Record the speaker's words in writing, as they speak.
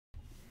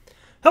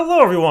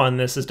Hello everyone,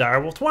 this is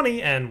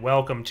Direwolf20 and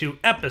welcome to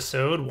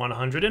episode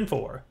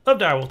 104 of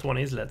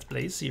Direwolf20's Let's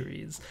Play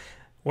series.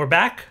 We're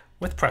back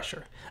with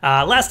pressure.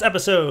 Last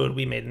episode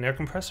we made an air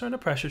compressor and a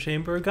pressure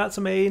chamber, got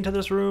some A into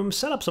this room,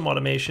 set up some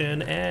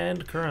automation,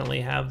 and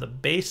currently have the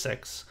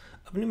basics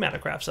of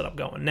Pneumaticraft setup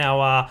going.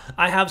 Now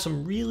I have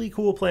some really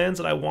cool plans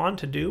that I want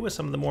to do with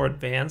some of the more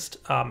advanced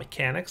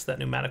mechanics that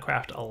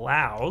Pneumaticraft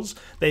allows.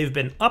 They've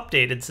been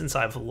updated since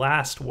I've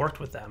last worked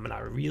with them and I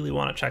really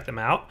want to check them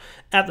out.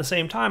 At the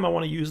same time I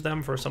want to use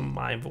them for some of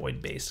my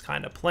void based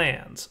kind of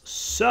plans.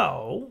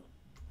 So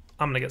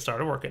I'm going to get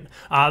started working.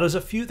 There's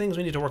a few things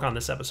we need to work on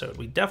this episode.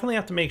 We definitely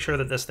have to make sure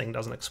that this thing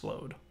doesn't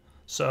explode.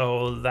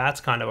 So that's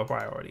kind of a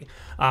priority.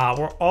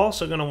 We're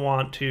also going to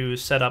want to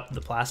set up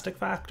the plastic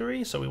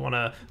factory. So we want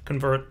to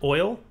convert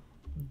oil,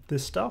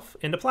 this stuff,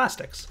 into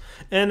plastics.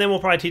 And then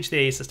we'll probably teach the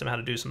A system how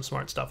to do some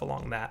smart stuff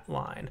along that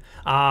line.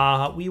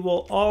 We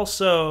will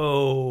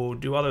also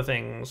do other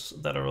things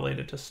that are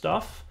related to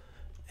stuff.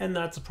 And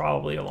that's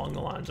probably along the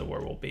lines of where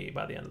we'll be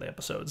by the end of the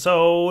episode.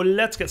 So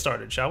let's get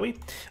started, shall we?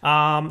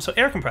 So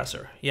air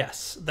compressor,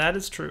 yes, that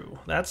is true.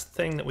 That's the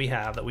thing that we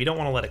have that we don't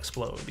want to let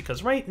explode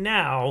because right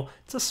now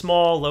it's a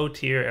small,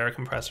 low-tier air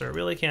compressor. It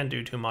really can't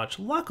do too much.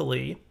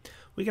 Luckily,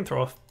 we can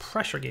throw a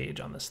pressure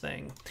gauge on this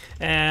thing.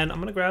 And I'm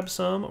going to grab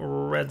some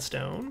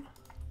redstone.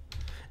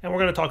 And we're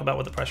going to talk about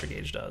what the pressure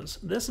gauge does.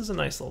 This is a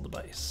nice little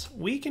device.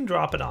 We can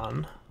drop it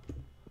on,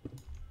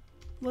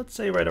 let's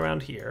say right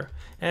around here.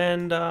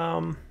 And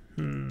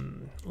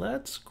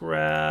let's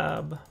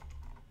grab,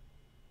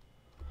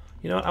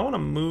 you know what, I want to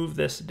move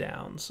this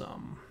down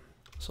some.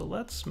 So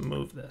let's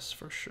move this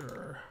for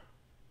sure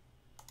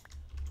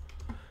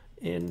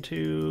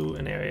into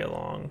an area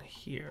along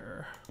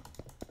here.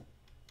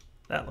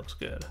 That looks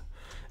good.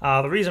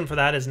 The reason for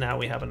that is now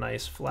we have a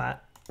nice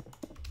flat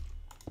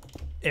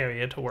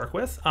area to work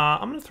with.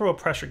 I'm going to throw a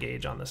pressure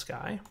gauge on this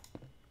guy.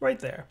 Right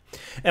there.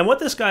 And what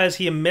this guy is,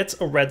 he emits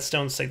a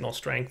redstone signal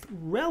strength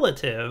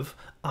relative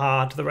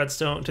to the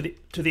redstone,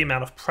 to the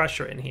amount of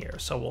pressure in here.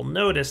 So we'll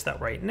notice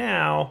that right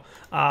now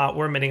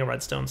we're emitting a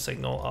redstone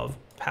signal of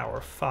power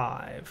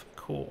 5.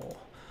 Cool.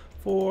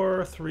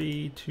 4,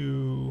 3,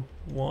 2,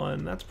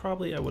 1. That's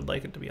probably, I would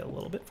like it to be a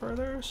little bit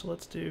further. So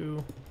let's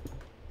do,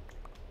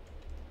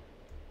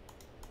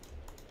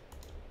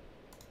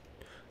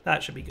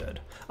 that should be good.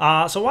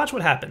 So watch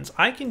what happens.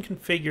 I can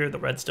configure the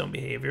redstone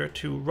behavior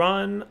to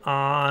run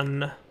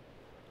on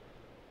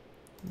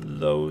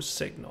low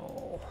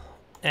signal.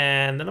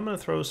 And then I'm going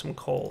to throw some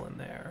coal in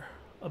there,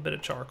 a bit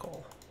of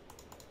charcoal.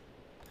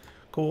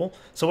 Cool.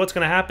 So what's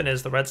going to happen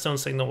is the redstone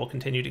signal will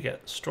continue to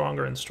get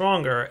stronger and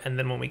stronger. And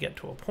then when we get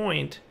to a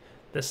point,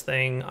 this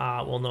thing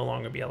will no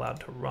longer be allowed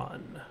to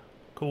run.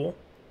 Cool.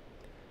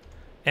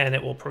 And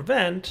it will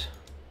prevent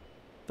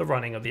the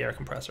running of the air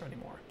compressor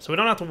anymore. So we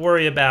don't have to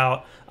worry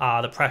about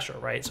the pressure,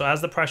 right? So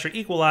as the pressure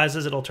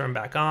equalizes, it'll turn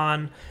back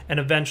on, and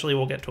eventually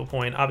we'll get to a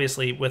point,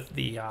 obviously with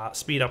the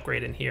speed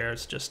upgrade in here,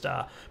 it's just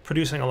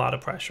producing a lot of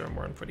pressure, and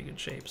we're in pretty good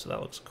shape, so that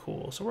looks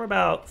cool. So we're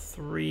about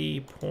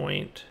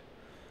 3.5,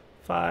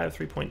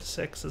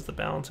 3.6 is the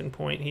balancing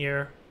point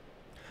here.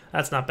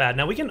 That's not bad.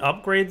 Now we can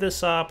upgrade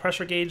this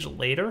pressure gauge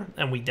later,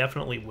 and we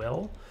definitely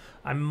will.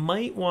 I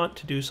might want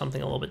to do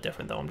something a little bit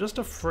different though. I'm just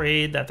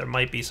afraid that there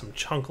might be some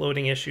chunk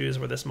loading issues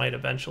where this might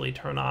eventually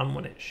turn on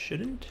when it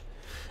shouldn't.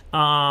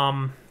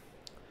 So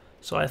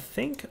I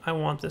think I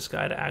want this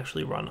guy to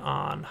actually run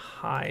on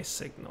high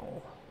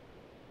signal.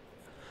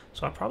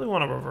 So I probably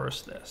want to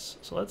reverse this.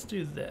 So let's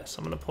do this.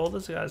 I'm going to pull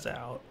this guy's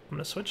out. I'm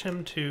going to switch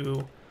him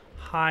to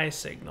high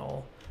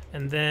signal.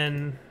 And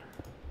then,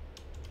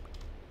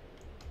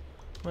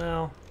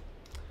 well,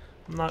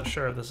 I'm not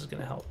sure if this is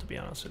going to help, to be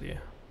honest with you.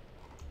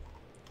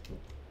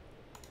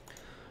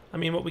 I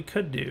mean, what we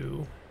could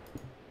do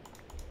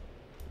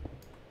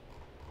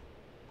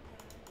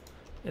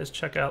is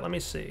check out, let me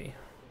see.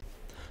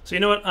 So you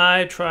know what,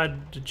 I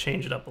tried to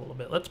change it up a little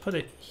bit. Let's put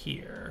it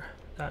here.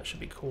 That should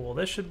be cool.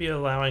 This should be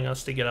allowing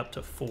us to get up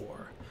to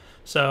 4.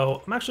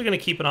 So I'm actually going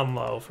to keep it on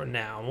low for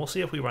now, and we'll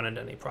see if we run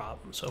into any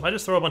problems. So if I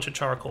just throw a bunch of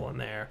charcoal in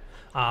there,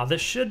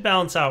 this should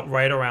balance out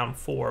right around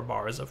 4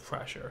 bars of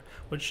pressure,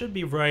 which should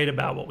be right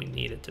about what we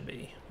need it to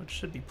be, which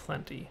should be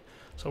plenty.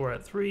 So we're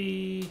at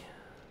 3...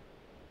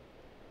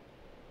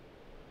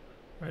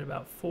 right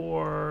about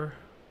 4.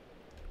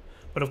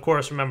 But of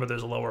course, remember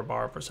there's lower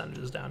bar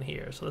percentages down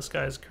here. So this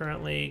guy's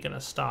currently going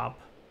to stop.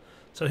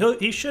 So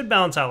he should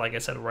balance out, like I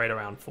said, right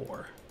around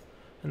 4.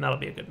 And that'll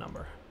be a good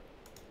number.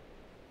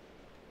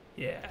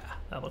 Yeah,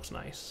 that looks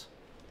nice.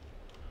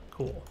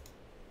 Cool.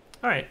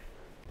 All right.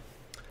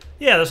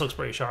 Yeah, this looks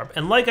pretty sharp.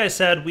 And like I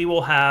said, we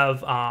will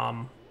have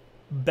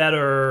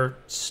better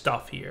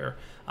stuff here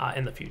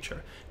in the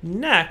future.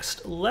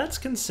 Next, let's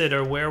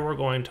consider where we're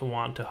going to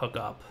want to hook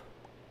up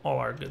all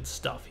our good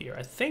stuff here.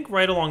 I think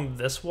right along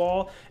this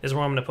wall is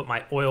where I'm going to put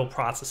my oil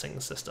processing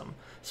system.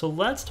 So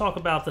let's talk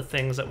about the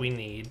things that we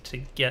need to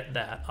get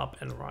that up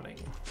and running.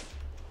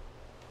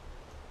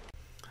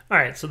 All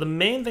right, so the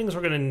main things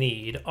we're going to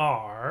need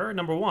are,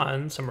 number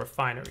 1, some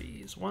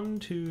refineries. 1,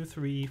 2,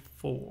 3,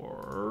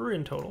 4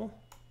 in total.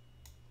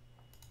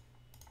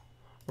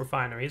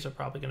 refineries are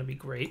probably going to be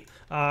great.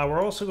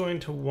 We're also going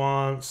to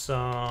want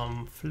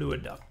some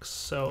fluid ducts.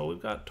 So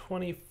we've got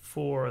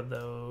 24 of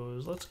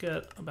those. Let's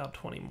get about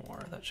 20 more.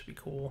 That should be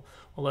cool.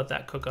 We'll let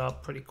that cook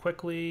up pretty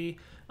quickly.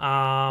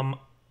 I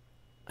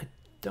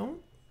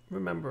don't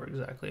remember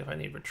exactly if I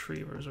need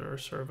retrievers or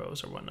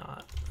servos or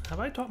whatnot. Have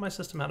I taught my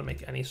system how to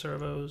make any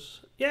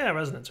servos? Yeah,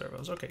 resonant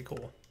servos. Okay,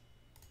 cool.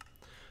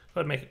 Go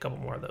ahead and make a couple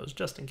more of those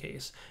just in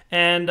case.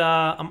 And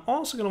I'm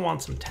also going to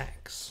want some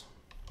tanks.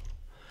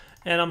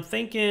 And I'm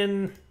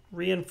thinking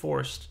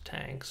reinforced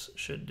tanks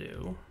should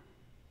do.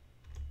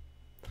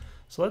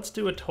 So let's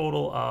do a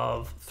total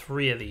of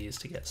 3 of these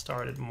to get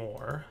started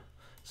more.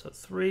 So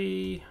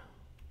 3.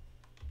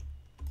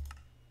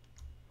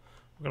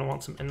 We're going to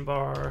want some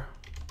Invar.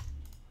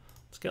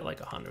 Let's get like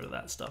 100 of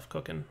that stuff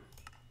cooking.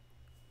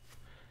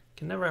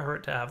 Can never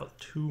hurt to have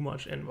too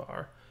much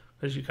Invar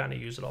because you kind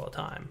of use it all the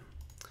time.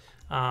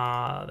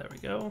 There we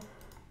go.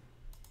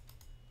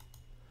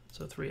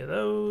 So 3 of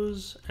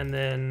those, and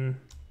then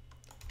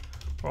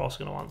we're also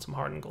going to want some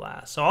hardened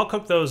glass. So I'll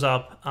cook those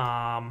up.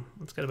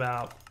 Let's get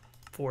about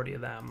 40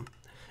 of them.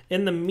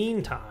 In the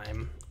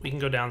meantime, we can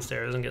go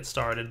downstairs and get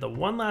started. The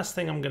one last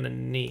thing I'm going to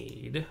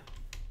need,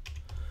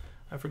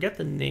 I forget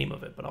the name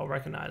of it, but I'll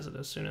recognize it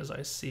as soon as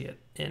I see it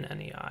in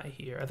NEI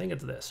here. I think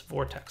it's this,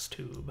 vortex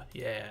tube.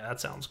 Yeah,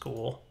 that sounds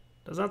cool.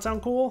 Does that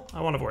sound cool?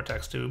 I want a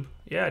vortex tube.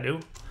 Yeah, I do.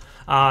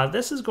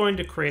 This is going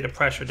to create a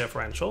pressure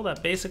differential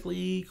that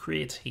basically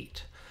creates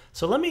heat.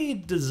 So let me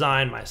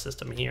design my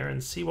system here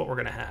and see what we're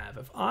going to have.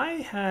 If I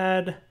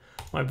had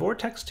my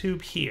vortex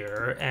tube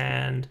here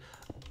and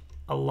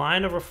a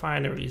line of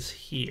refineries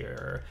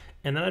here,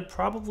 and then I'd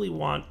probably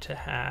want to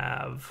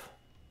have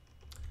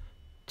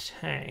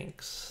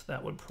tanks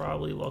that would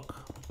probably look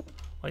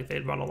like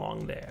they'd run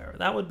along there.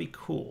 That would be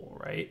cool,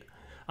 right?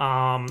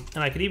 And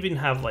I could even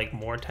have like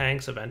more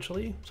tanks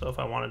eventually. So if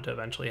I wanted to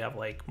eventually have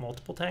like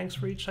multiple tanks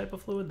for each type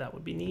of fluid, that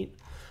would be neat.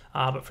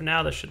 But for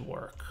now, this should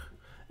work.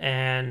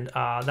 And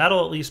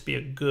that'll at least be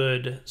a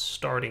good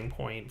starting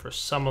point for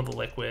some of the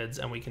liquids,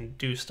 and we can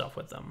do stuff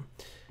with them.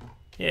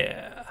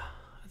 Yeah,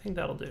 I think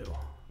that'll do.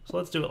 So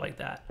let's do it like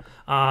that.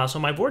 So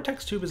my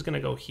vortex tube is going to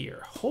go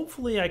here.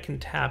 Hopefully I can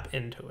tap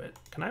into it.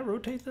 Can I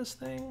rotate this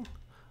thing?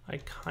 I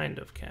kind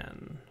of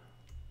can,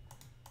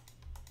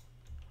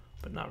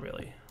 but not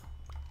really.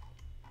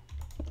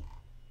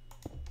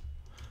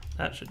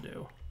 That should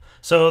do.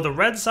 So the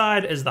red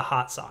side is the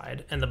hot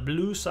side, and the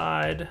blue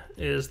side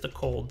is the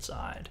cold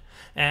side.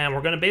 And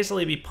we're going to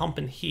basically be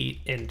pumping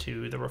heat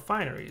into the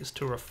refineries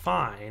to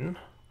refine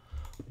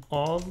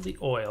all the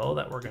oil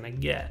that we're going to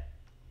get.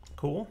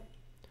 Cool?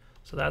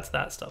 So that's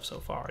that stuff so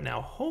far.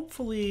 Now,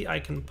 hopefully I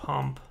can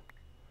pump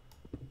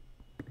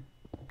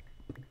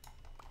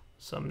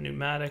some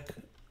pneumatic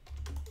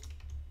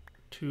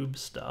tube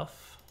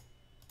stuff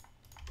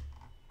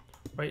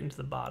right into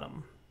the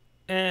bottom.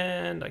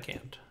 And I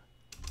can't.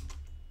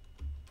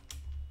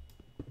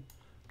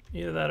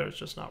 Either that or it's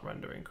just not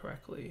rendering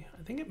correctly.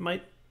 I think it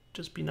might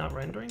just be not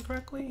rendering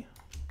correctly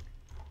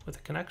with a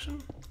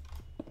connection.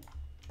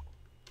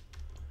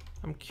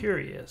 I'm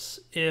curious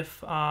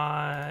if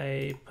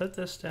I put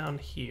this down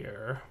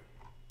here.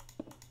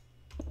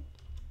 I'm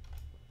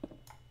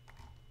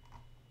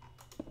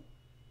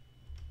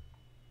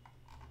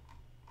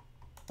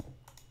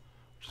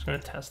just going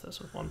to test this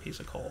with one piece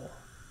of coal.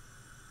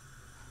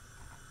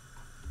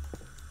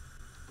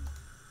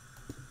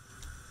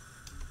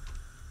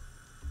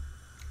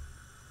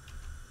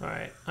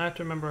 Alright, I have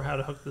to remember how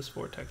to hook this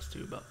vortex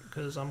tube up,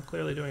 because I'm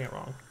clearly doing it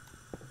wrong.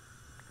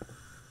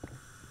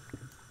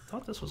 I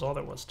thought this was all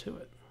there was to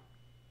it.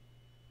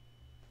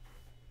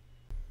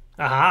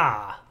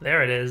 Aha!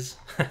 There it is.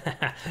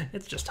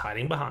 It's just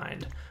hiding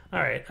behind.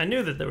 Alright, I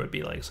knew that there would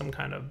be like some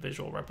kind of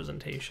visual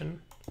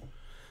representation.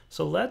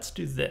 So let's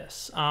do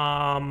this.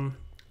 I'm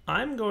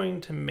going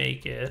to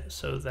make it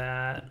so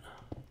that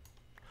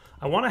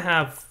I want to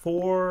have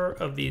 4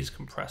 of these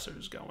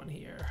compressors going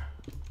here.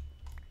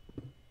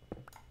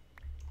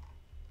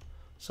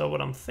 So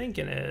what I'm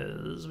thinking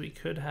is we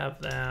could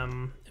have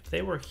them, if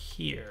they were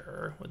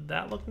here, would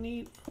that look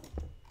neat?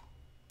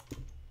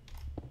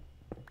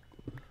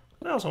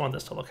 I also want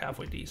this to look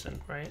halfway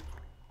decent, right?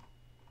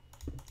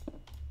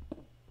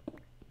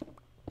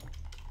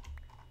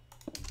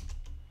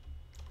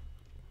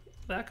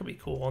 That could be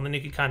cool, and then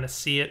you could kind of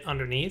see it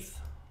underneath.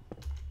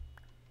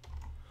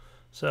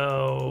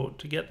 So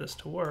to get this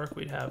to work,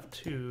 we'd have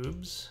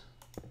tubes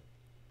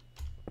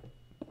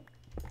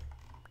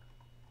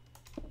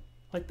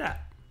like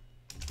that.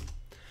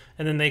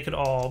 And then they could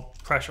all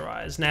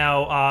pressurize.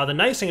 Now, the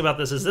nice thing about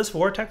this is this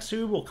vortex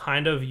tube will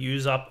kind of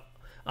use up,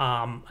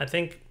 I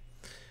think,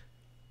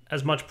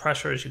 as much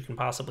pressure as you can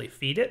possibly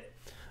feed it.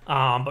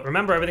 But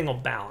remember, everything will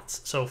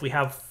balance. So if we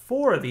have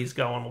 4 of these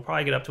going, we'll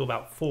probably get up to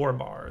about 4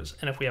 bars.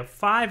 And if we have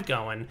 5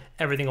 going,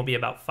 everything will be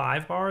about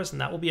 5 bars, and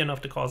that will be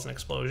enough to cause an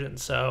explosion.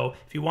 So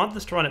if you want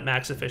this to run at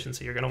max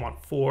efficiency, you're going to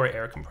want 4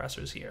 air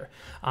compressors here.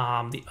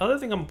 The other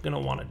thing I'm going to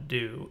want to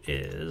do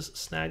is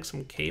snag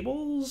some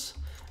cables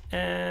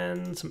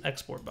and some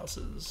export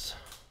buses.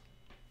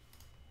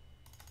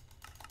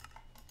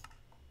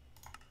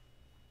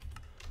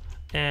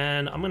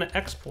 And I'm going to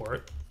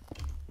export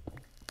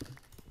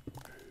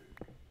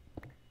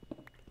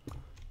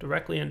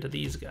directly into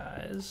these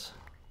guys.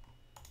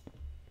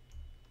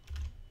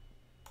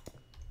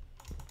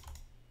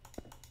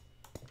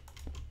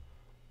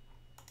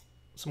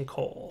 Some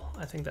coal.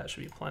 I think that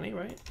should be plenty,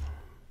 right?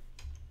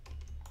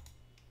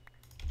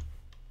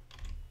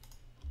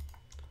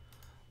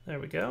 There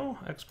we go.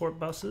 Export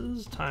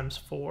buses times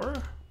 4.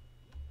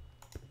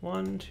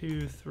 1,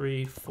 2,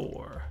 3,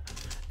 4.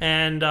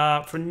 And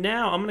for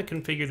now, I'm going to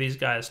configure these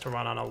guys to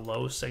run on a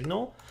low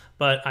signal,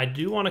 but I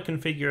do want to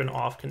configure an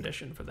off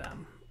condition for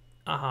them.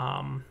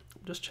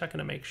 Just checking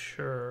to make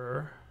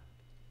sure.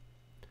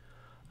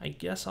 I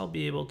guess I'll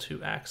be able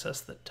to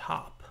access the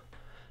top.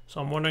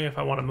 So I'm wondering if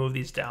I want to move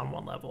these down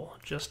 1 level,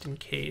 just in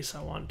case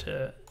I want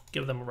to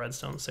give them a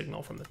redstone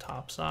signal from the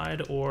top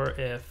side, or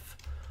if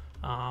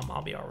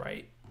I'll be all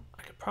right.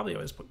 I could probably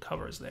always put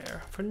covers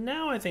there. For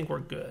now, I think we're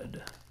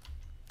good.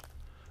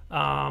 Do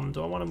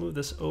I want to move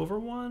this over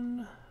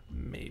 1?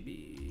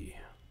 Maybe.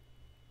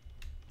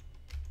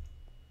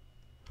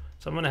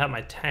 So I'm going to have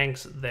my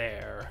tanks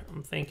there.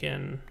 I'm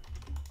thinking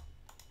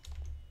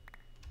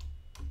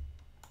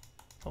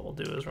what we'll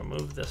do is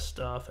remove this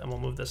stuff, and we'll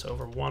move this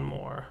over 1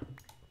 more.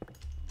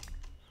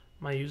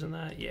 Am I using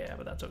that? Yeah,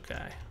 but that's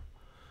okay.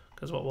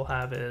 Because what we'll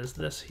have is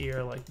this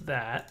here like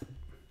that.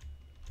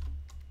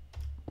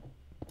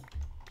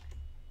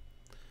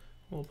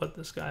 We'll put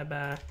this guy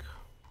back.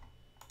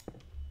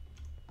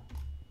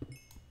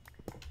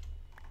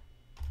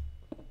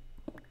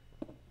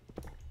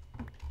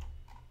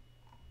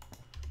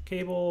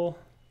 Cable.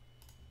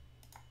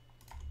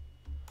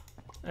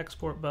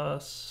 Export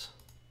bus.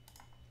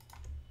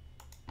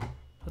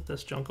 Put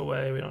this junk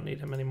away. We don't need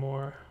him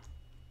anymore.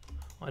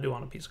 Well, I do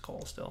want a piece of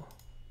coal still.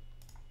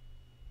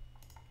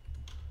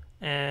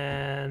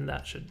 And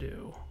that should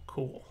do.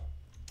 Cool.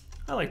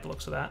 I like the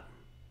looks of that.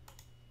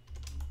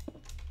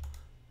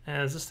 And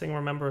as this thing,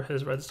 remember,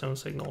 his redstone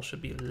signal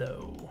should be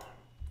low.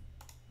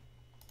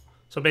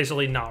 So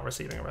basically not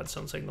receiving a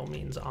redstone signal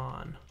means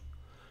on.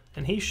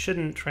 And he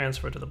shouldn't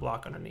transfer to the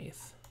block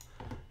underneath.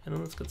 And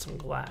then let's get some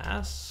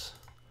glass.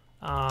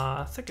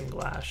 Thickened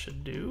glass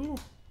should do.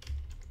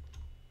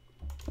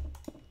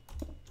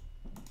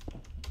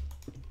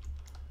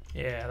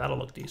 Yeah, that'll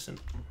look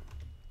decent.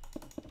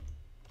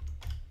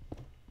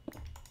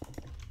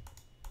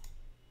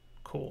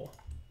 Cool.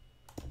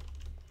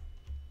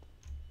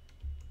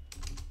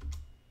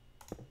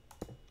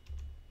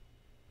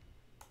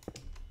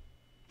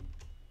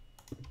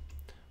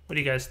 What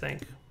do you guys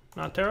think?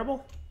 Not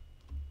terrible?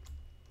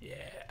 Yeah.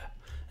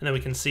 And then we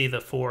can see the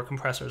 4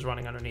 compressors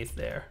running underneath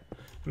there.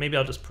 Maybe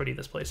I'll just pretty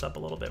this place up a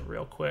little bit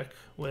real quick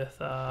with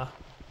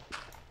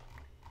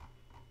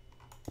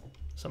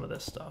some of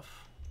this stuff.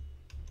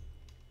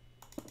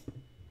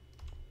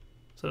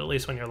 So at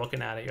least when you're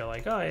looking at it, you're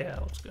like, oh yeah, it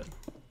looks good.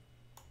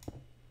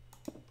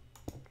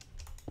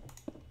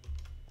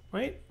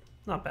 Wait,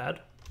 not bad.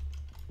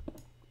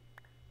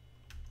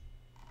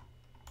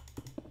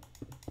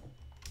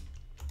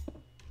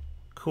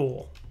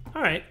 Cool.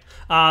 All right.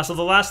 So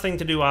the last thing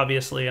to do,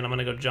 obviously, and I'm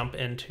going to go jump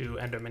into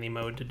Ender Mini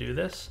mode to do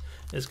this,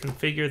 is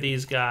configure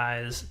these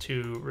guys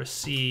to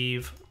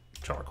receive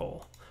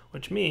charcoal,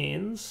 which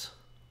means,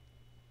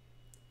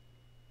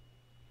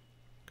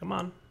 come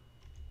on.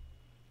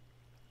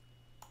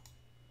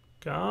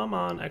 Come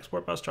on,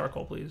 export bus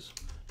charcoal, please.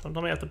 Don't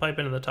tell me I have to pipe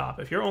into the top.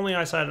 If you're only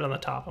eye-sided on the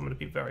top, I'm going to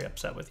be very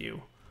upset with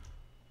you.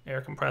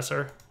 Air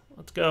compressor,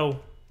 let's go.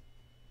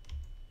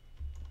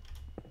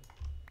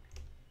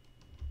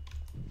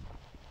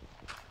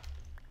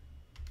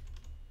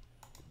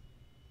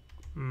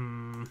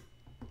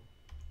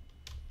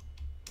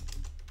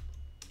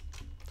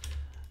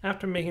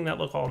 After making that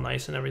look all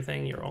nice and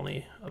everything, you're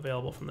only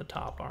available from the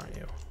top, aren't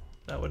you?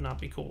 That would not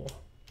be cool.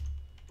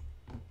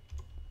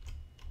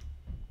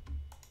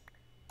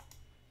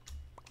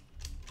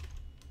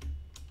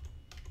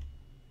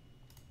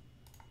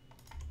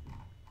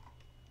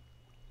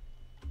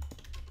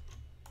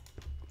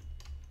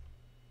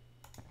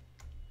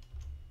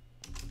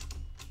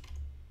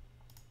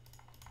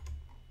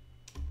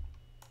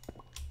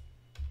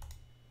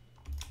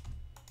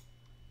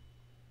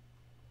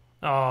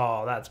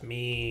 Oh, that's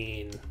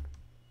mean.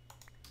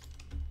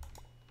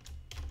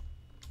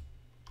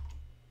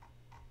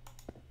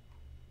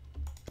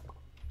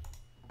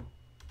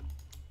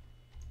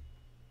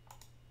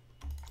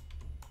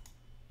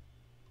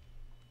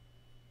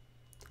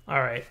 All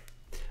right.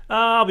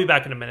 I'll be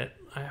back in a minute.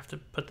 I have to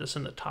put this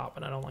in the top,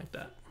 and I don't like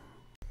that.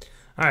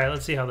 All right,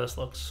 let's see how this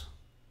looks.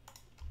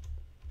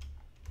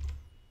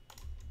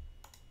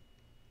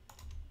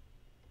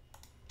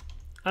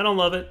 I don't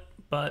love it,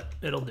 but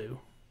it'll do.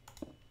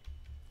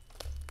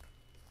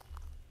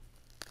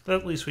 But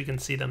at least we can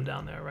see them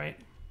down there, right?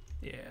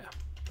 Yeah,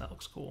 that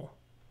looks cool.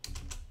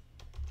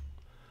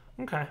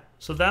 Okay,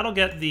 so that'll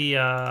get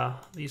the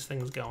these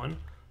things going.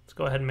 Let's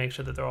go ahead and make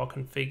sure that they're all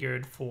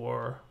configured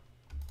for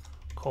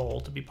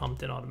coal to be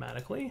pumped in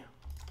automatically.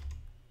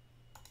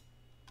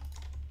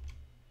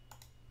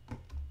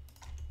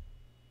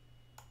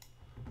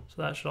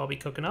 So that should all be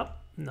cooking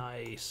up.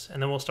 Nice.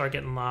 And then we'll start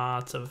getting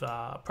lots of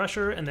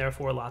pressure and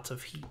therefore lots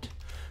of heat.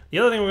 The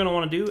other thing we're going to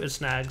want to do is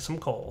snag some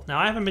coal. Now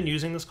I haven't been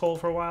using this coal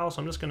for a while,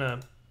 so I'm just going to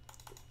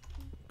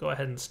go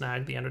ahead and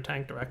snag the ender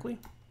tank directly.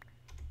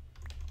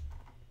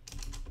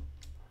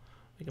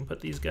 We can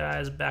put these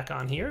guys back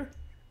on here.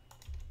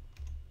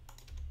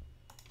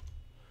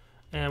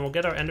 And we'll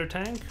get our ender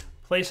tank,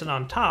 place it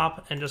on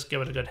top, and just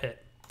give it a good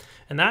hit.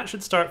 And that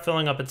should start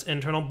filling up its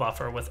internal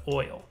buffer with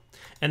oil.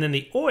 And then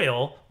the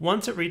oil,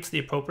 once it reaches the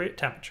appropriate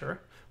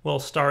temperature, will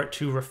start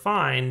to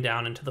refine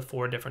down into the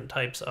 4 different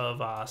types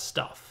of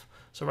stuff.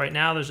 So right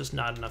now there's just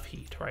not enough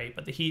heat, right?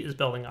 But the heat is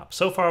building up.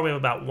 So far we have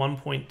about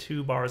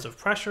 1.2 bars of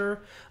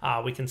pressure.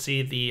 We can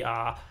see the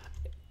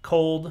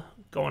cold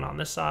going on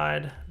this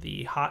side,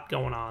 the hot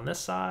going on this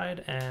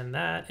side, and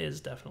that is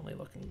definitely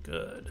looking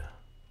good.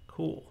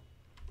 Cool.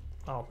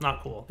 Well,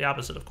 not cool. The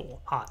opposite of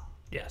cool. Hot.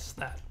 Yes,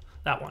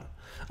 that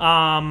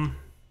one.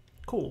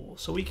 Cool.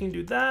 So we can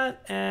do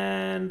that,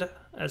 and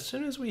as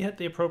soon as we hit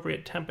the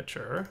appropriate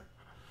temperature,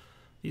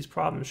 these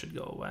problems should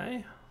go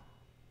away.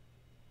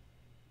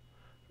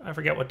 I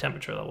forget what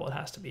temperature level it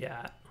has to be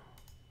at.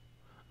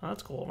 Oh,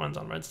 that's cool. It runs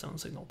on redstone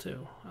signal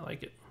too. I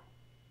like it.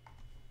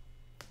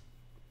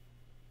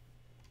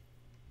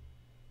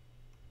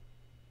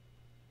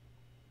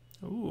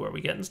 Ooh, are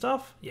we getting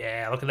stuff?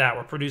 Yeah, look at that.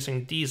 We're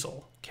producing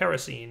diesel,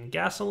 kerosene,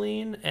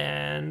 gasoline,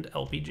 and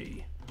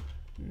LPG.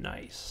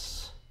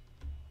 Nice.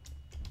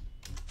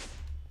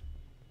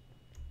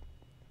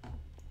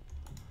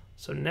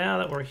 So now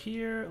that we're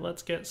here,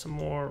 let's get some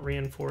more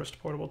reinforced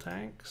portable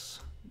tanks.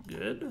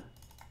 Good.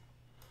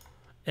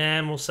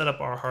 And we'll set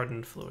up our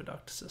hardened fluid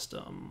duct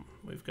system.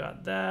 We've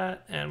got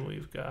that, and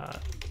we've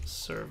got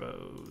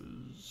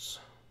servos.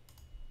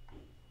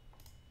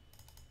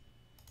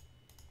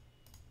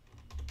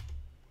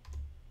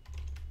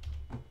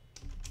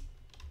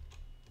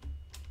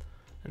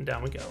 And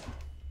down we go.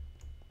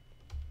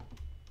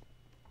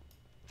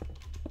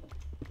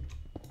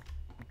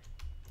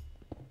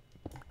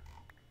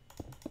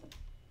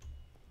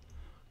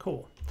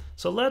 Cool.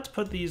 So let's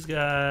put these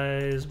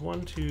guys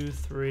 1, 2,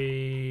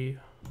 3,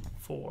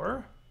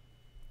 4.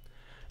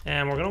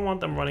 And we're going to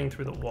want them running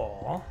through the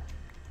wall.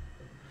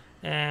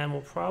 And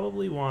we'll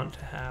probably want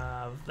to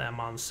have them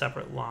on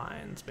separate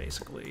lines,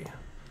 basically.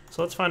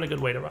 So let's find a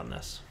good way to run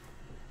this.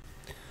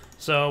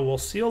 So we'll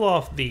seal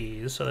off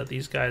these so that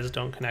these guys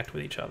don't connect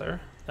with each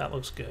other. That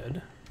looks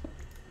good.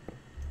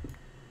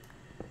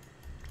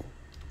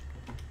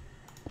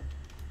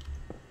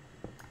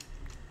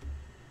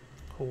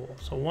 Cool.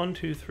 So 1,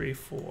 2, 3,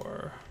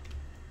 4.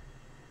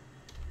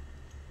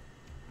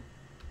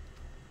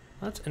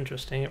 That's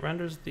interesting. It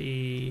renders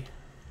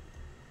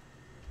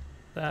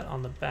that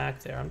on the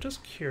back there. I'm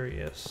just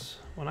curious.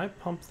 When I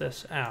pump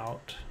this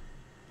out,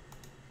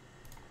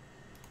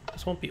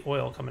 this won't be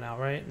oil coming out,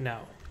 right?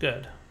 No.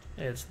 Good.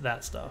 It's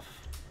that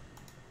stuff.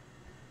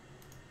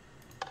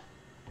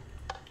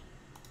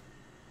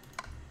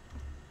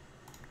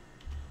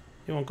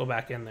 You won't go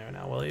back in there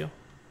now, will you?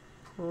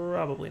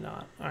 Probably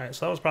not. Alright,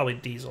 so that was probably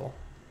diesel.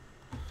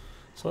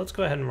 So let's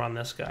go ahead and run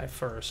this guy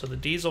first. So the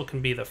diesel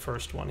can be the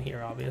first one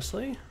here,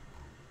 obviously.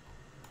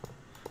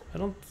 I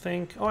don't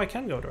think... Oh, I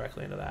can go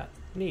directly into that.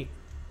 Neat.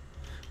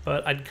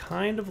 But I'd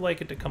kind of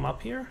like it to come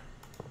up here.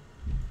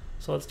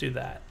 So let's do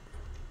that.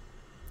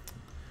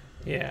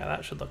 Yeah,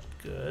 that should look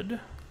good.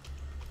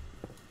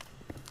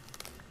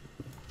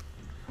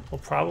 We'll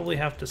probably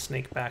have to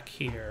snake back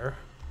here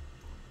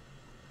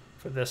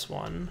for this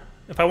one.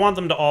 If I want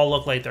them to all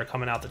look like they're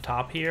coming out the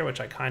top here,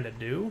 which I kind of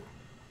do,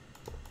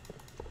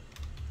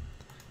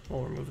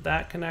 we'll remove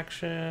that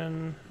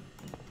connection.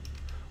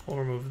 We'll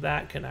remove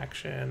that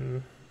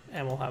connection,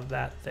 and we'll have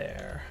that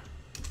there.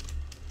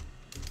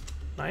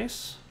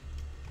 Nice.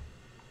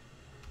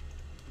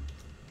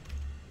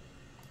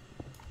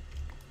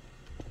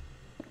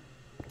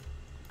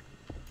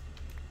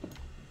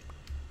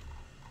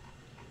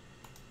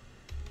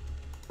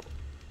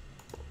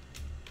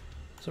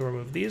 So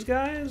remove these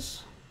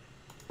guys.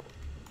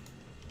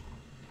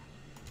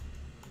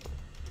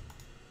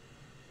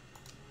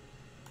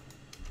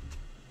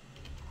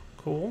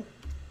 Cool.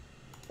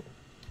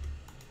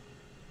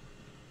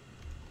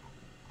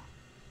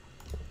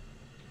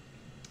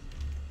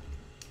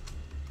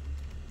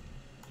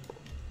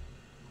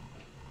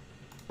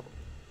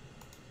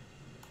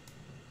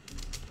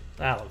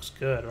 That looks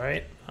good,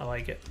 right? I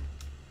like it.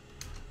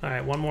 All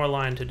right, one more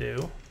line to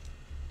do.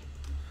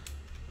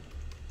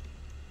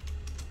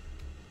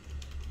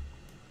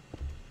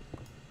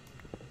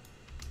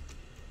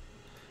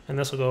 And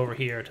this will go over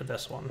here to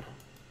this one.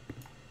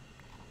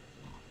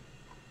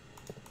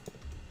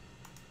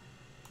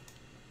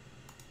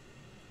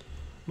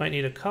 Might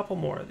need a couple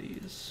more of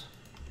these.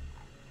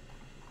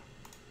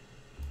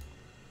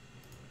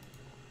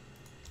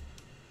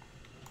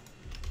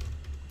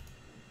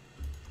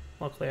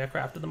 Luckily I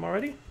crafted them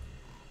already.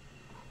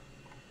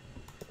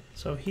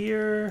 So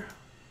here...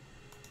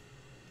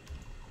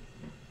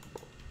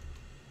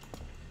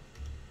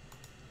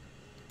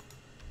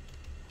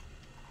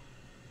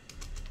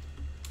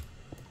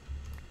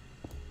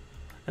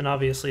 And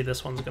obviously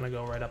this one's going to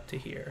go right up to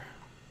here.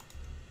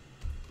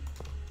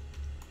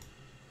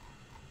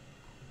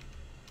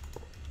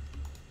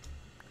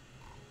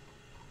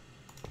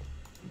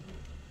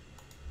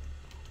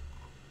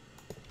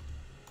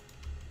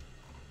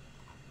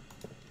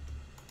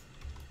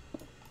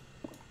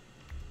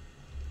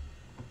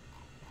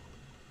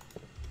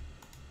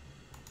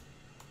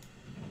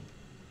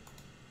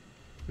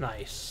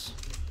 Nice.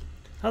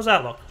 How's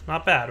that look?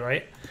 Not bad,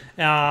 right?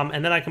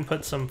 And then I can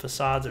put some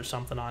facades or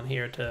something on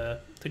here to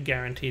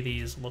guarantee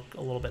these look a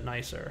little bit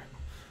nicer.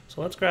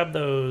 So let's grab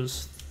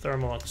those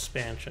thermal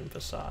expansion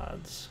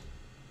facades.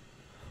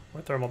 Or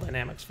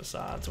thermodynamics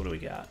facades. What do we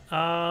got?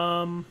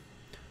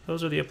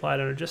 Those are the applied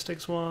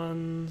energistics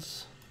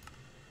ones.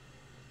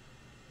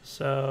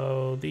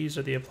 So these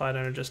are the applied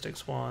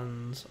energistics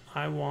ones.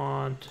 I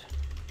want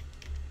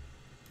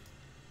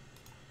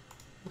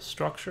the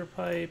structure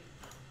pipe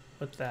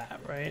with that,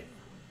 right?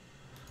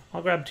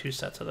 I'll grab 2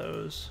 sets of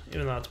those,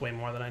 even though that's way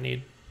more than I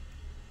need.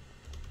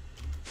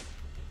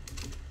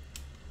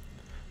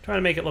 Trying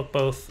to make it look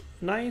both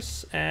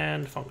nice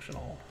and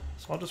functional.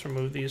 So I'll just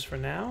remove these for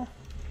now.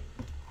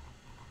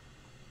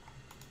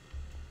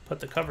 Put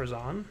the covers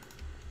on.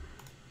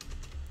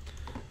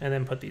 And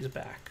then put these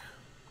back.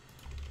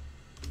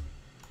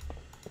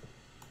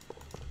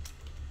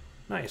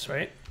 Nice,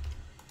 right?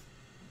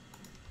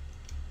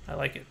 I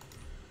like it.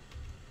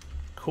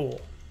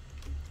 Cool.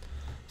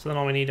 So then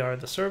all we need are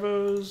the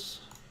servos.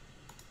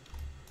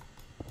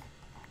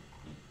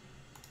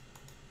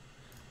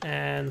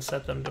 And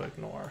set them to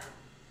ignore.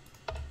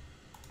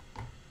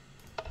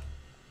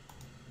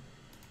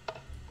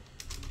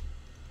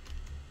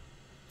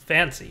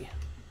 Fancy.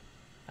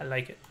 I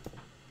like it.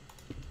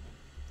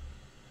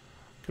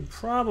 Could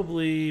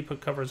probably put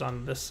covers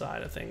on this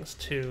side of things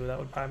too. That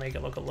would probably make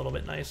it look a little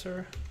bit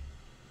nicer.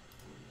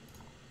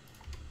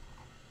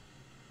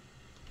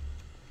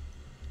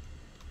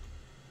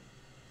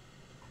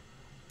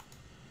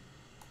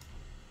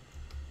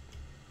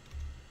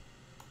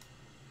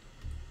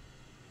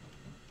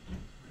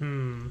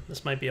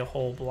 This might be a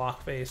whole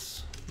block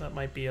face. That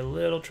might be a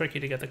little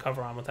tricky to get the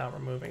cover on without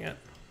removing it.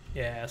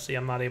 Yeah, see,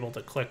 I'm not able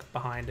to click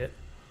behind it.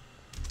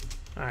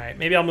 Alright,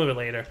 maybe I'll move it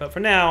later. But for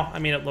now, I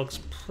mean, it looks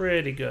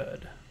pretty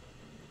good.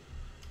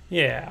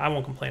 Yeah, I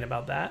won't complain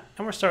about that.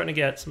 And we're starting to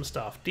get some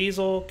stuff.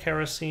 Diesel,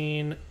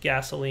 kerosene,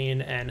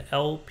 gasoline, and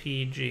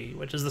LPG,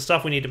 which is the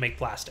stuff we need to make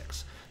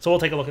plastics. So we'll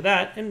take a look at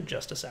that in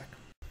just a sec.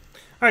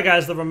 Alright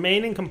guys, the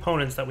remaining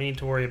components that we need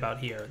to worry about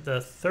here. The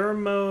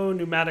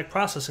thermopneumatic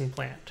processing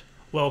plant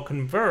will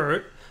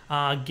convert,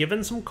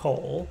 given some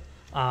coal,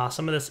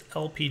 some of this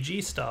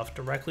LPG stuff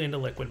directly into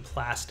liquid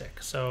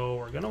plastic. So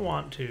we're going to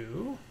want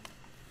to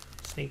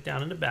sneak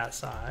down into bat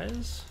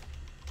size.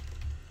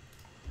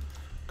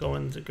 Go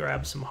in to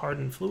grab some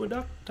hardened fluid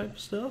duct type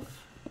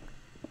stuff.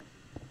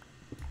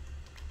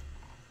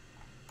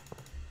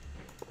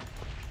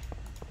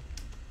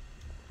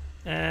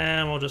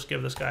 And we'll just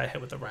give this guy a hit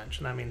with the wrench,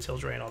 and that means he'll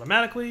drain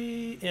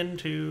automatically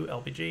into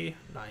LPG.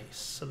 Nice,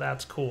 so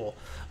that's cool.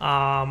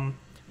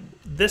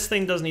 This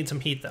thing does need some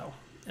heat though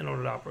in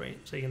order to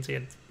operate. So you can see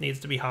it needs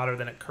to be hotter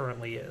than it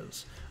currently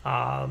is.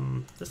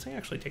 This thing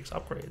actually takes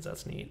upgrades,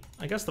 that's neat.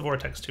 I guess the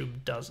vortex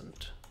tube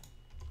doesn't.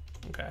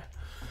 Okay.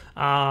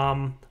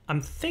 I'm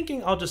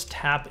thinking I'll just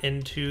tap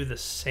into the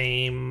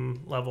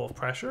same level of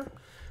pressure.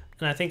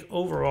 And I think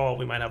overall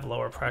we might have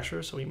lower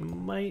pressure, so we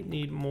might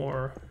need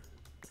more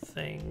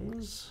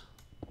things.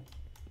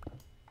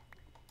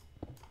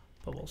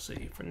 But we'll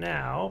see. For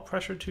now,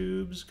 pressure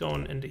tubes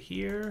going into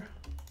here.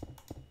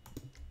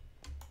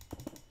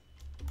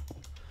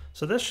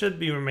 So this should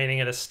be remaining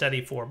at a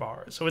steady 4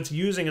 bars. So it's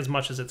using as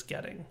much as it's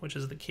getting, which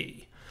is the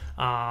key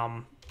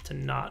to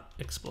not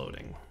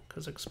exploding,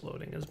 because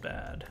exploding is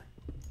bad.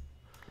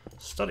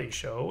 Studies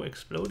show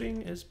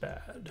exploding is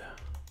bad.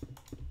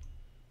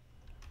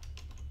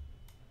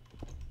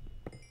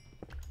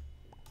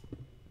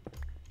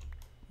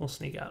 We'll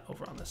sneak out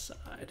over on this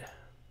side.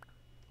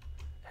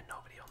 And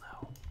nobody will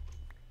know.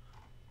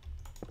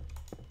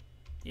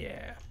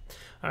 Yeah.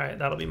 All right,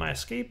 that'll be my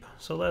escape.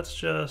 So let's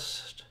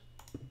just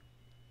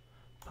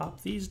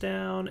pop these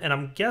down. And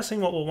I'm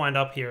guessing what will wind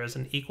up here is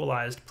an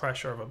equalized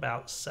pressure of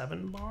about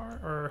 7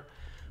 bar, or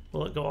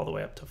will it go all the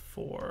way up to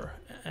 4?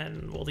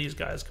 And will these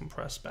guys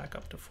compress back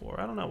up to 4?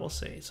 I don't know, we'll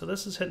see. So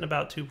this is hitting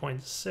about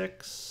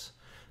 2.6.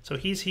 So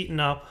he's heating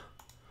up.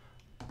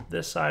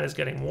 This side is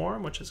getting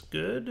warm, which is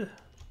good.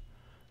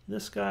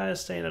 This guy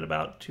is staying at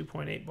about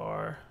 2.8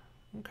 bar.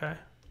 Okay.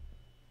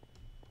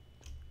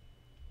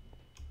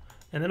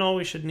 And then all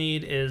we should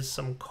need is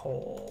some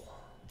coal.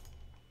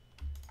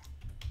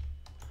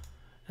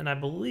 And I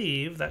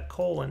believe that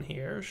coal in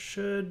here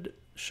should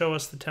show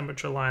us the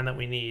temperature line that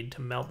we need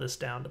to melt this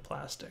down to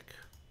plastic.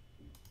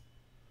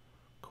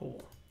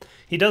 Cool.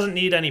 He doesn't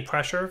need any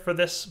pressure for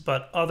this,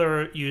 but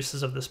other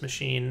uses of this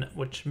machine,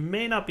 which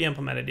may not be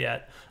implemented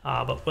yet,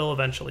 but will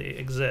eventually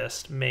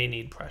exist, may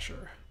need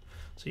pressure.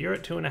 So you're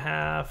at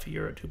 2.5,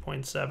 you're at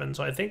 2.7.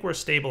 So I think we're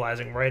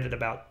stabilizing right at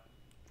about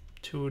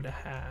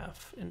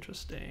 2.5.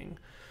 Interesting.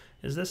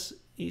 Is this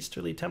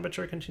easterly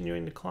temperature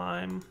continuing to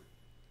climb?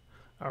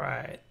 All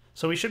right,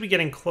 so we should be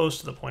getting close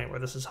to the point where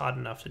this is hot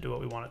enough to do what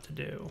we want it to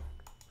do.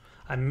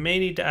 I may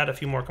need to add a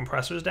few more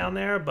compressors down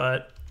there,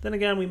 but then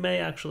again, we may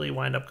actually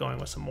wind up going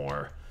with some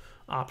more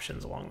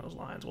options along those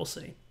lines. We'll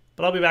see.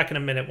 But I'll be back in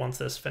a minute once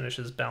this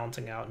finishes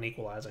balancing out and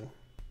equalizing.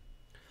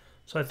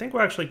 So I think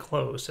we're actually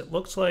close. It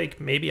looks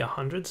like maybe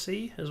 100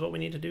 C is what we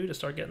need to do to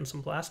start getting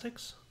some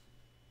plastics.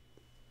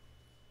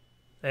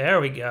 There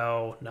we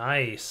go.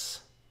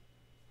 Nice.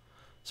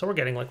 So we're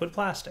getting liquid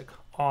plastic.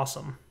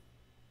 Awesome.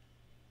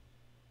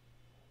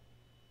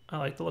 I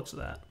like the looks of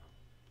that.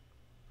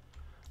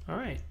 All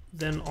right,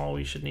 then all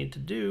we should need to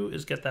do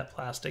is get that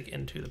plastic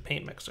into the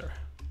paint mixer.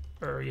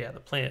 Or yeah, the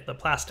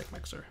plastic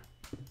mixer.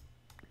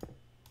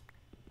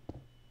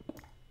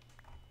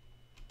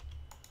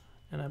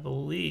 And I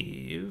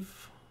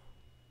believe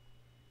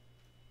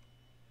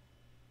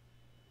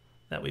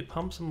that we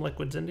pump some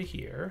liquids into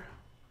here.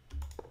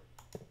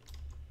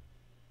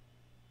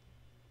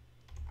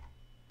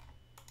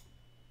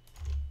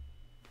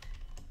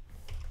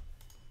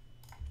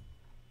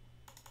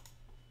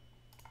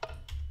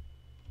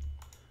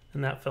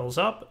 And that fills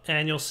up,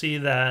 and you'll see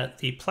that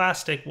the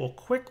plastic will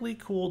quickly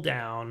cool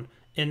down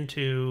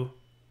into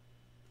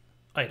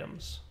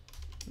items.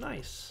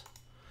 Nice.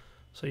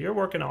 So you're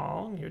working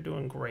along, you're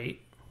doing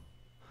great.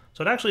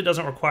 So it actually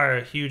doesn't require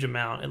a huge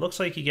amount. It looks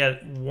like you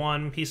get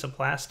 1 piece of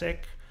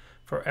plastic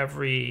for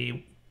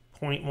every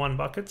 0.1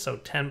 bucket, so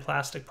 10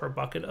 plastic per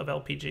bucket of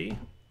LPG.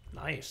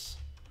 Nice.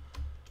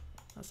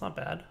 That's not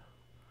bad.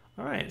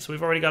 All right, so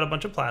we've already got a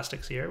bunch of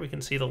plastics here. We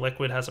can see the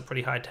liquid has a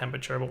pretty high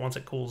temperature, but once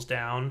it cools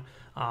down,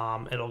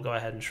 it'll go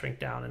ahead and shrink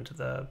down into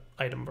the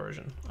item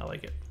version. I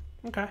like it.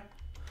 Okay,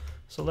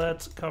 so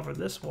let's cover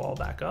this wall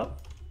back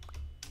up.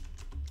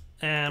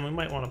 And we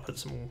might want to put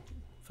some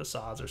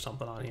facades or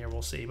something on here,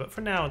 we'll see. But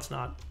for now, it's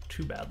not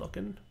too bad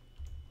looking.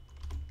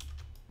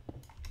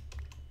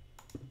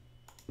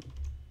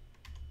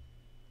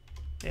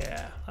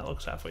 Yeah, that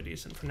looks halfway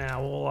decent for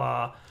now.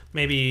 We'll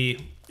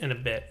maybe in a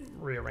bit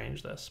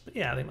rearrange this. But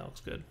yeah, I think that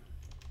looks good.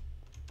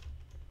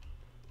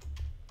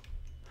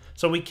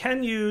 So we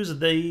can use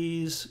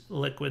these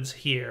liquids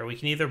here. We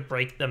can either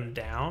break them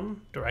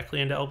down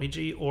directly into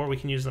LPG, or we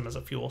can use them as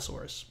a fuel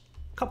source.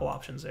 A couple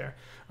options there,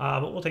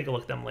 but we'll take a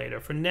look at them later.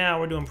 For now,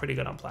 we're doing pretty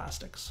good on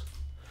plastics.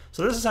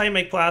 So this is how you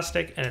make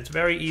plastic, and it's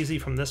very easy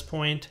from this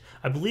point.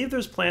 I believe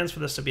there's plans for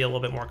this to be a little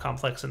bit more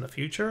complex in the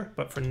future,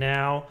 but for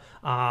now,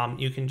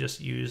 you can just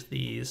use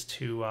these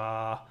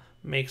to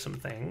make some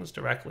things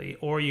directly,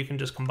 or you can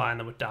just combine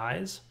them with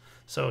dyes.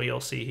 So you'll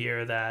see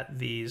here that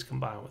these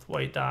combine with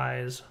white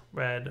dyes,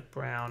 red,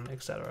 brown,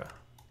 etc.,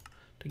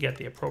 to get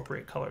the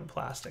appropriate colored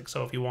plastic.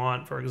 So if you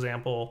want, for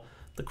example,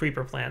 the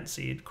creeper plant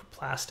seed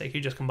plastic,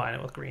 you just combine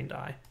it with green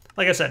dye.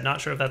 Like I said, not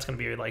sure if that's going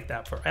to be like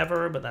that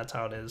forever, but that's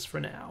how it is for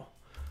now.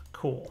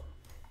 Cool.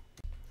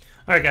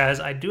 All right, guys,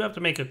 I do have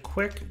to make a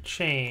quick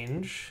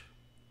change.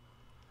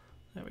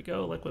 There we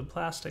go, liquid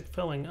plastic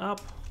filling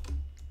up.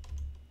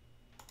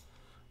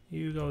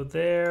 You go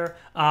there.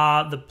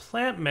 The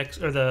plant mix,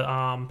 or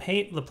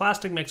the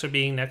plastic mixer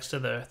being next to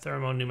the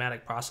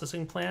thermopneumatic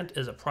processing plant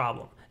is a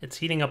problem. It's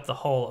heating up the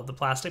hull of the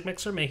plastic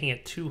mixer, making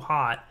it too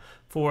hot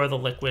for the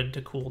liquid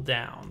to cool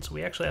down. So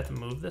we actually have to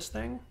move this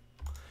thing.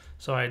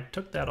 So I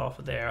took that off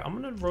of there. I'm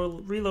gonna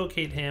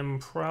relocate him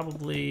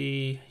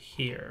probably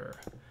here.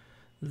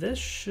 This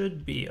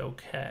should be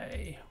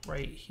okay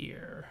right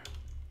here,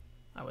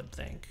 I would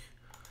think.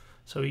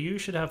 So you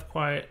should have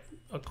quite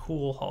a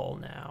cool hull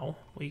now.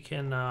 We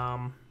can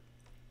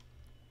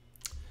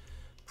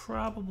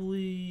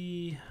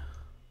probably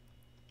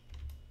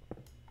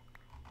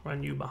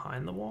run you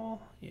behind the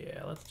wall.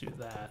 Yeah, let's do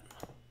that.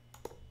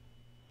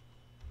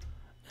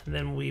 And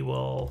then we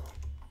will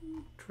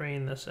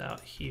drain this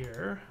out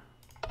here.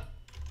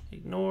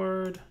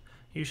 Ignored.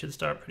 You should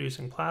start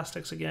producing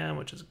plastics again,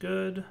 which is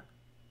good.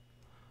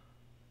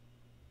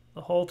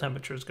 The whole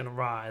temperature is going to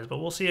rise, but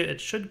we'll see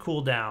it should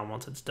cool down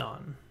once it's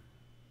done.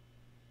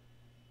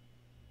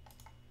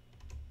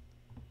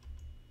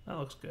 That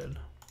looks good.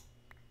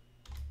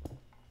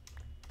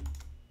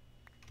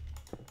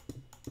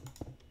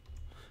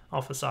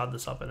 I'll facade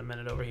this up in a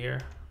minute over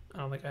here. I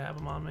don't think I have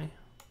them on me.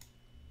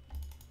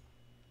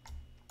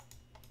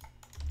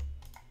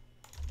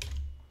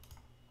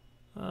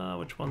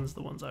 Which one's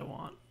the ones I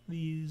want?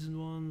 These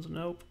ones?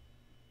 Nope.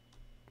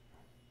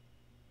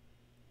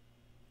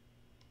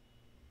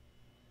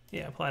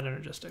 Yeah, applied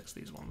energistics,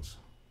 these ones.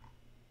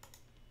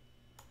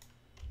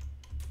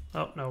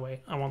 Oh, no, wait.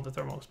 I want the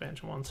thermal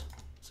expansion ones.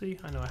 See,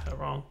 I know I had it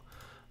wrong.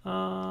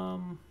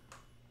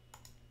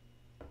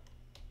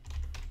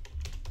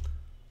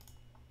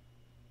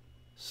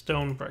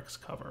 Stone bricks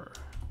cover.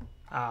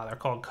 Ah, they're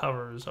called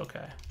covers.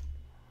 Okay.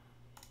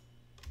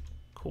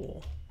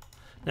 Cool.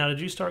 Now,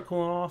 did you start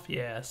cooling off?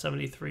 Yeah,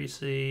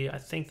 73C. I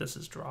think this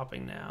is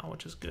dropping now,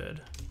 which is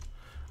good.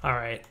 All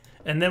right.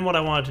 And then what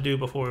I wanted to do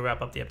before we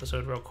wrap up the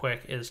episode real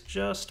quick is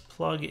just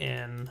plug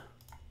in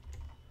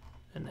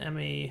an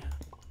ME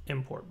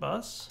import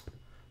bus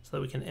so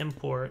that we can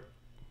import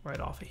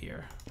right off of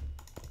here.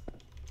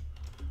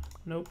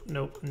 Nope,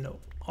 nope,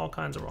 nope. All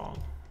kinds of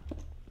wrong.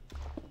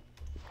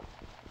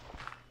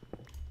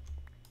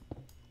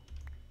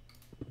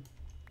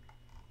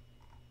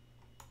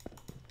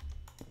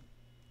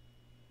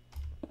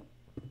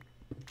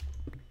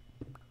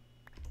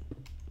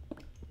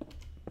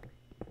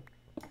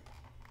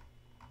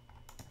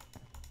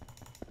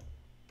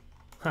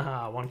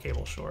 Haha, one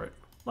cable short.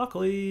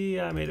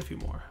 Luckily, I made a few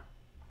more.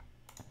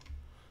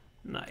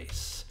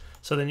 Nice.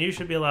 So then you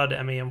should be allowed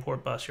to ME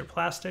import bus your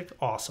plastic.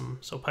 Awesome.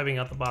 So piping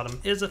out the bottom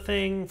is a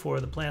thing for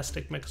the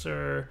plastic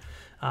mixer.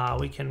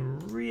 We can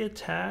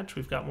reattach.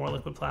 We've got more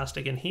liquid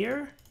plastic in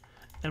here.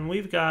 And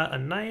we've got a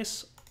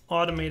nice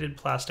automated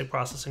plastic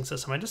processing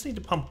system. I just need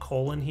to pump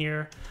coal in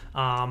here.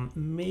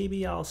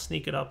 Maybe I'll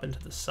sneak it up into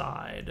the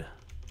side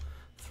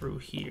through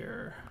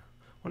here.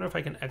 Wonder if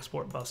I can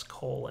export bus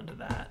coal into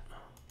that.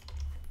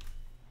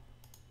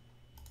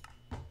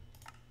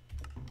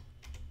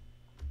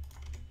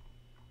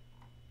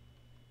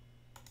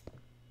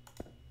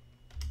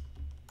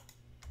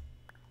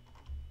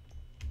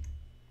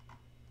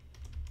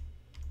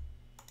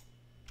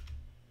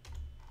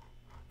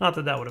 Not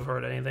that that would have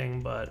hurt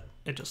anything, but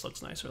it just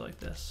looks nicer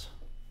like this.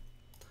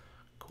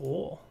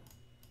 Cool.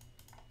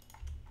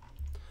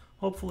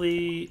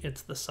 Hopefully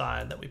it's the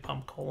side that we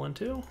pump coal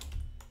into.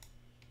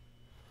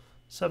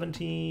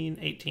 17,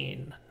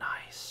 18.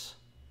 Nice.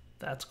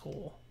 That's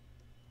cool.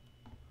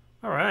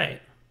 All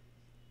right.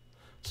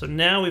 So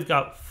now we've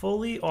got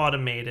fully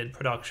automated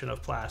production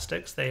of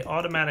plastics. They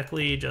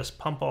automatically just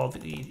pump all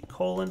the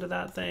coal into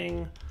that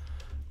thing.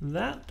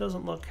 That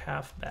doesn't look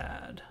half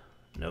bad.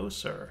 No,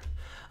 sir.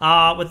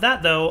 With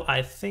that, though,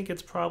 I think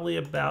it's probably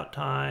about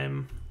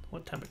time.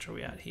 What temperature are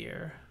we at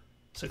here?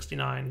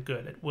 69.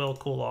 Good. It will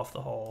cool off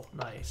the hull.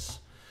 Nice.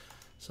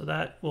 So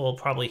that will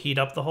probably heat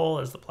up the hull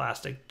as the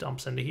plastic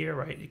dumps into here,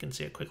 right? You can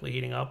see it quickly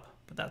heating up,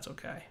 but that's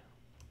okay.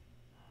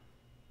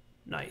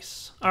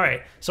 Nice. All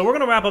right, so we're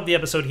going to wrap up the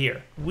episode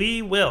here.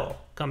 We will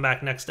come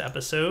back next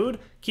episode,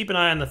 keep an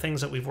eye on the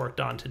things that we've worked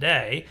on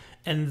today,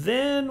 and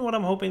then what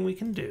I'm hoping we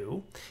can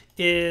do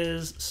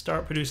is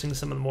start producing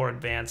some of the more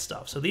advanced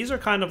stuff. So these are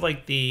kind of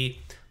like the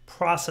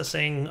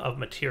processing of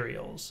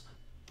materials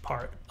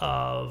part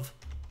of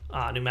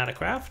pneumatic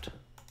craft.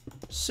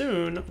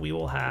 Soon we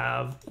will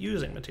have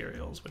using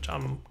materials, which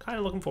I'm kind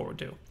of looking forward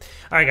to. All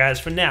right, guys,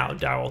 for now,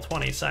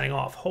 Direwolf20 signing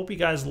off. Hope you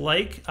guys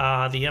like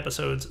the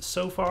episodes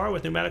so far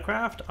with pneumatic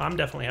craft. I'm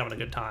definitely having a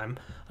good time.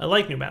 I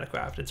like pneumatic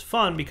craft. It's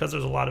fun because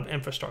there's a lot of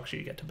infrastructure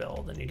you get to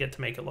build and you get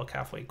to make it look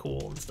halfway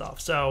cool and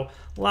stuff. So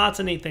lots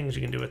of neat things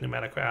you can do with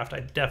pneumatic craft. I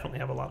definitely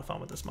have a lot of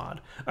fun with this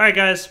mod. All right,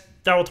 guys,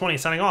 Direwolf20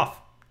 signing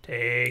off.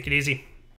 Take it easy.